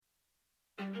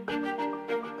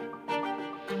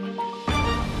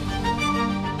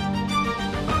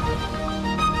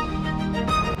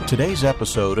Today's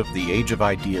episode of the Age of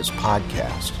Ideas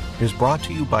podcast is brought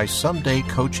to you by Someday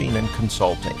Coaching and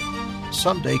Consulting.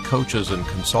 Someday coaches and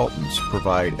consultants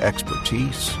provide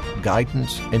expertise,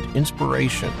 guidance, and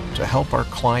inspiration to help our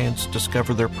clients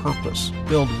discover their purpose,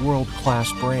 build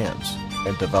world-class brands,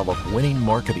 and develop winning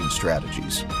marketing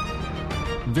strategies.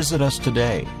 Visit us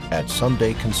today at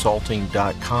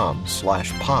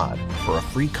somedayconsulting.com/pod for a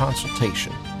free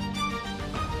consultation.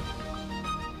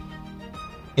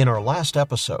 In our last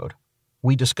episode,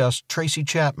 we discussed Tracy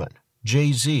Chapman,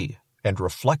 Jay-Z, and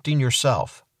reflecting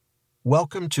yourself.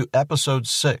 Welcome to episode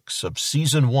 6 of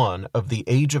season 1 of the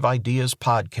Age of Ideas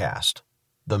podcast,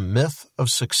 The Myth of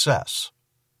Success.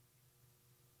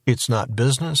 It's not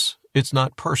business, it's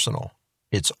not personal,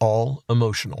 it's all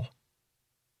emotional.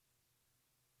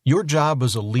 Your job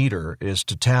as a leader is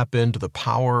to tap into the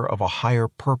power of a higher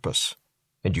purpose,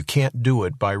 and you can't do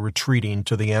it by retreating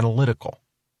to the analytical.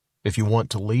 If you want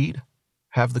to lead,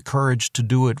 have the courage to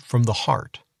do it from the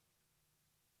heart.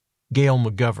 Gail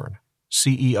McGovern,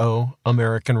 CEO,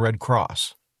 American Red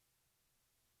Cross.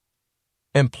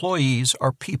 Employees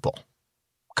are people.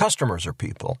 Customers are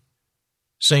people.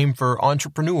 Same for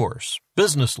entrepreneurs,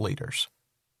 business leaders.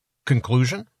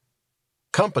 Conclusion?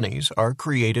 Companies are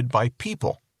created by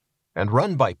people and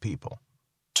run by people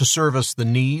to service the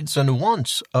needs and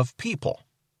wants of people.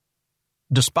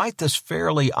 Despite this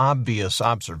fairly obvious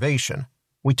observation,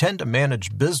 we tend to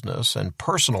manage business and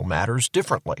personal matters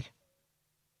differently.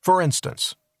 For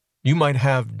instance, you might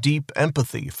have deep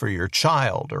empathy for your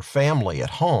child or family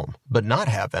at home, but not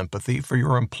have empathy for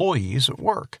your employees at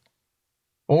work.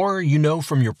 Or you know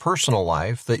from your personal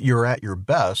life that you're at your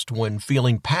best when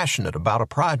feeling passionate about a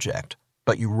project,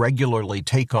 but you regularly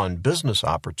take on business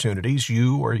opportunities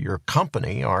you or your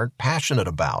company aren't passionate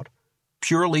about,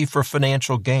 purely for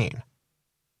financial gain.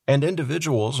 And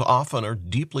individuals often are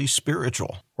deeply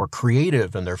spiritual or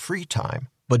creative in their free time,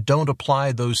 but don't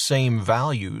apply those same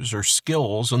values or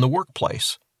skills in the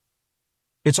workplace.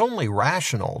 It's only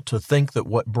rational to think that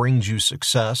what brings you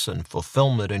success and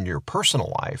fulfillment in your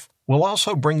personal life will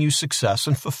also bring you success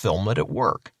and fulfillment at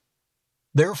work.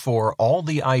 Therefore, all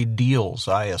the ideals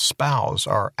I espouse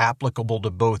are applicable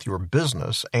to both your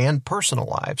business and personal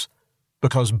lives,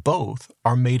 because both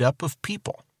are made up of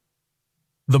people.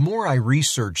 The more I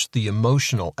researched the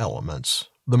emotional elements,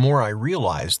 the more I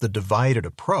realized the divided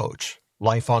approach,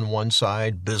 life on one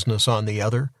side, business on the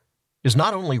other, is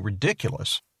not only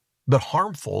ridiculous, but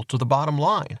harmful to the bottom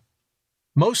line.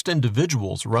 Most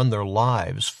individuals run their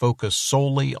lives focused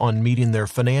solely on meeting their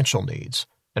financial needs,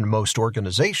 and most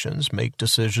organizations make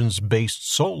decisions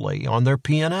based solely on their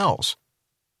P&Ls.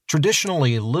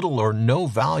 Traditionally, little or no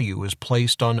value is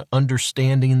placed on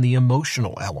understanding the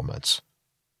emotional elements.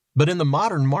 But in the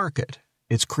modern market,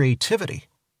 it's creativity,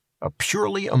 a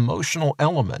purely emotional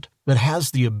element that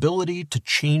has the ability to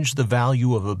change the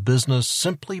value of a business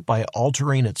simply by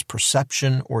altering its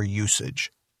perception or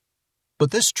usage.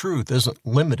 But this truth isn't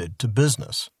limited to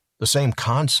business. The same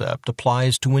concept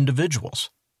applies to individuals.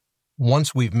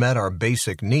 Once we've met our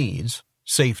basic needs,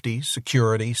 safety,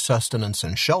 security, sustenance,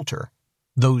 and shelter,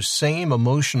 those same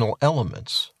emotional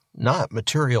elements, not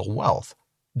material wealth,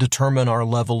 determine our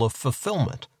level of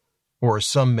fulfillment, or as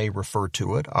some may refer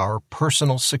to it, our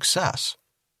personal success.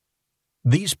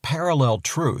 These parallel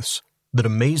truths, that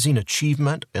amazing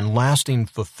achievement and lasting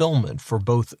fulfillment for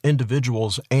both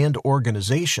individuals and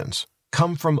organizations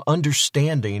come from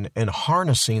understanding and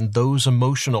harnessing those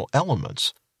emotional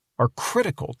elements, are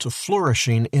critical to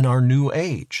flourishing in our new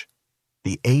age,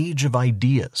 the age of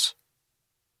ideas.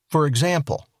 For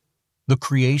example, the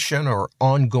creation or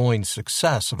ongoing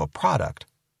success of a product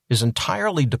is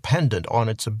entirely dependent on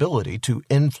its ability to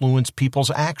influence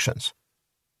people's actions,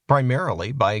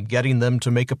 primarily by getting them to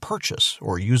make a purchase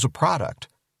or use a product.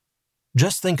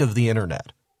 Just think of the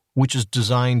internet, which is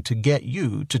designed to get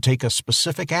you to take a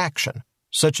specific action,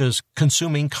 such as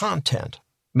consuming content,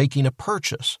 making a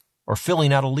purchase, or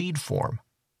filling out a lead form.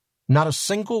 Not a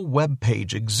single web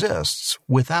page exists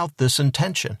without this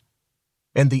intention.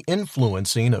 And the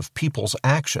influencing of people's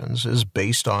actions is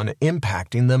based on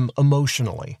impacting them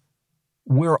emotionally.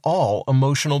 We're all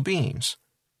emotional beings.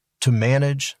 To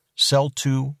manage, sell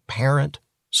to, parent,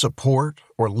 support,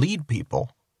 or lead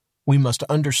people, we must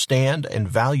understand and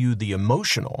value the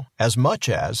emotional as much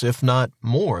as, if not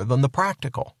more than the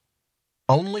practical.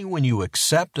 Only when you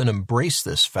accept and embrace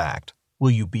this fact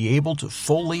will you be able to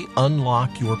fully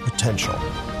unlock your potential.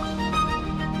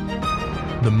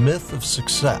 The myth of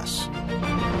success.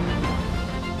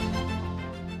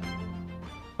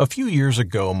 A few years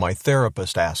ago, my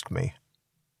therapist asked me,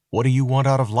 "What do you want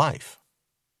out of life?"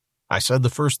 I said the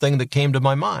first thing that came to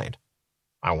my mind.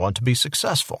 I want to be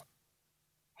successful.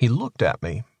 He looked at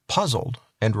me, puzzled,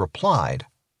 and replied,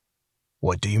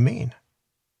 "What do you mean?"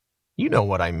 "You know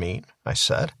what I mean," I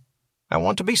said. "I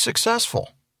want to be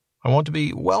successful. I want to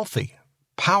be wealthy,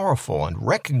 powerful, and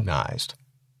recognized."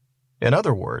 In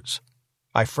other words,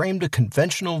 I framed a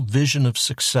conventional vision of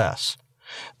success,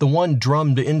 the one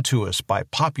drummed into us by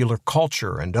popular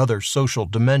culture and other social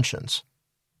dimensions.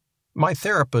 My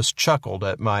therapist chuckled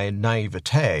at my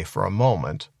naivete for a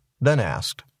moment, then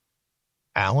asked,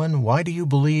 "Alan, why do you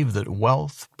believe that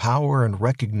wealth, power, and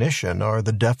recognition are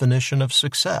the definition of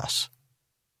success?"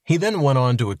 He then went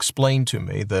on to explain to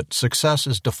me that success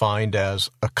is defined as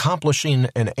accomplishing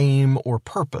an aim or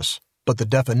purpose, but the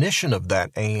definition of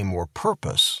that aim or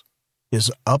purpose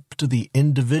is up to the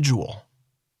individual.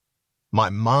 My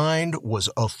mind was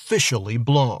officially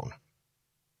blown.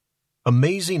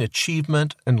 Amazing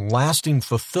achievement and lasting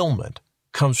fulfillment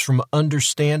comes from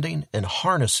understanding and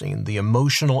harnessing the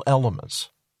emotional elements.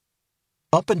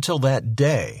 Up until that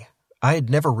day, I had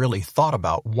never really thought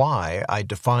about why I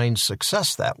defined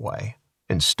success that way.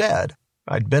 Instead,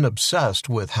 I'd been obsessed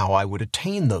with how I would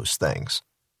attain those things.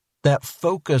 That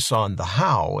focus on the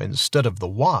how instead of the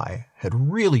why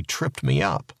had really tripped me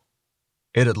up.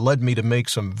 It had led me to make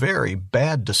some very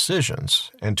bad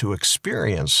decisions and to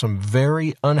experience some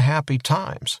very unhappy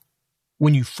times.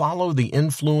 When you follow the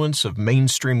influence of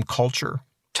mainstream culture,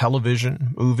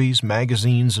 television, movies,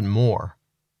 magazines, and more,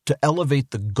 to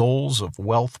elevate the goals of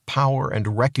wealth, power,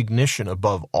 and recognition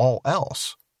above all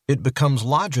else, it becomes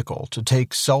logical to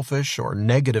take selfish or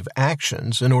negative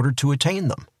actions in order to attain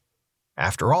them.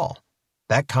 After all,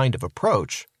 that kind of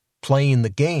approach, playing the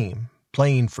game,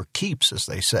 playing for keeps, as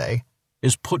they say,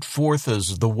 is put forth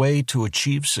as the way to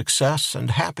achieve success and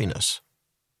happiness.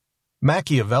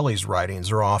 Machiavelli's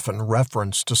writings are often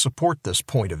referenced to support this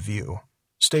point of view.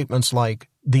 Statements like,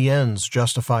 "The ends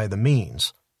justify the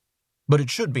means." But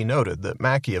it should be noted that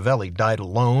Machiavelli died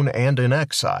alone and in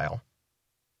exile.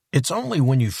 It's only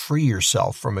when you free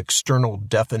yourself from external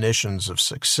definitions of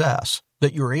success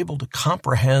that you're able to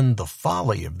comprehend the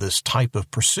folly of this type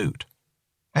of pursuit.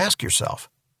 Ask yourself,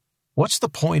 what's the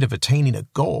point of attaining a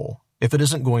goal if it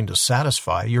isn't going to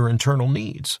satisfy your internal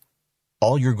needs?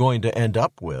 All you're going to end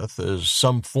up with is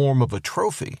some form of a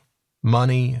trophy,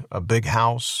 money, a big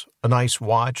house, a nice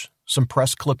watch, some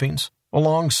press clippings,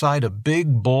 alongside a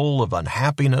big bowl of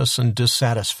unhappiness and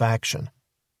dissatisfaction.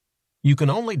 You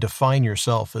can only define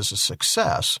yourself as a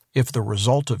success if the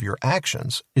result of your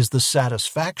actions is the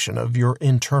satisfaction of your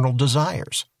internal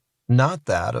desires, not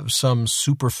that of some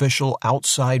superficial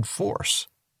outside force.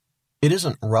 It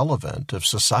isn't relevant if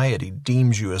society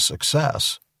deems you a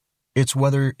success. It's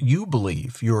whether you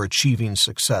believe you're achieving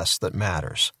success that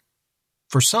matters.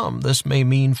 For some, this may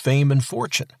mean fame and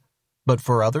fortune, but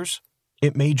for others,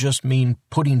 it may just mean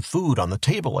putting food on the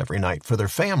table every night for their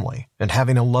family and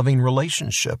having a loving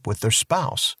relationship with their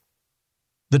spouse.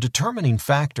 The determining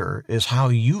factor is how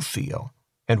you feel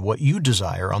and what you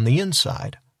desire on the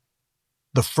inside.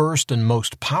 The first and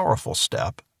most powerful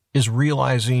step is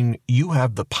realizing you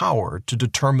have the power to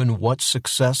determine what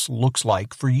success looks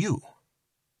like for you.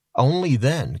 Only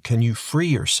then can you free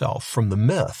yourself from the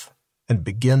myth and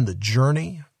begin the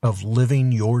journey of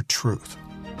living your truth.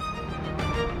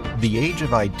 The Age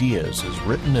of Ideas is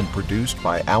written and produced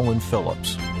by Alan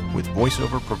Phillips, with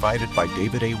voiceover provided by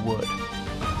David A. Wood.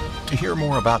 To hear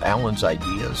more about Alan's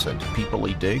ideas and people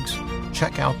he digs,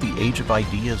 check out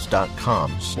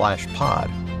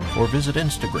theageofideas.com/pod or visit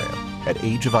Instagram at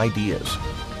Age of Ideas.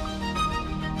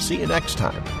 See you next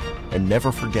time, and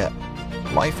never forget,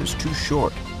 life is too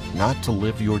short not to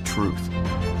live your truth.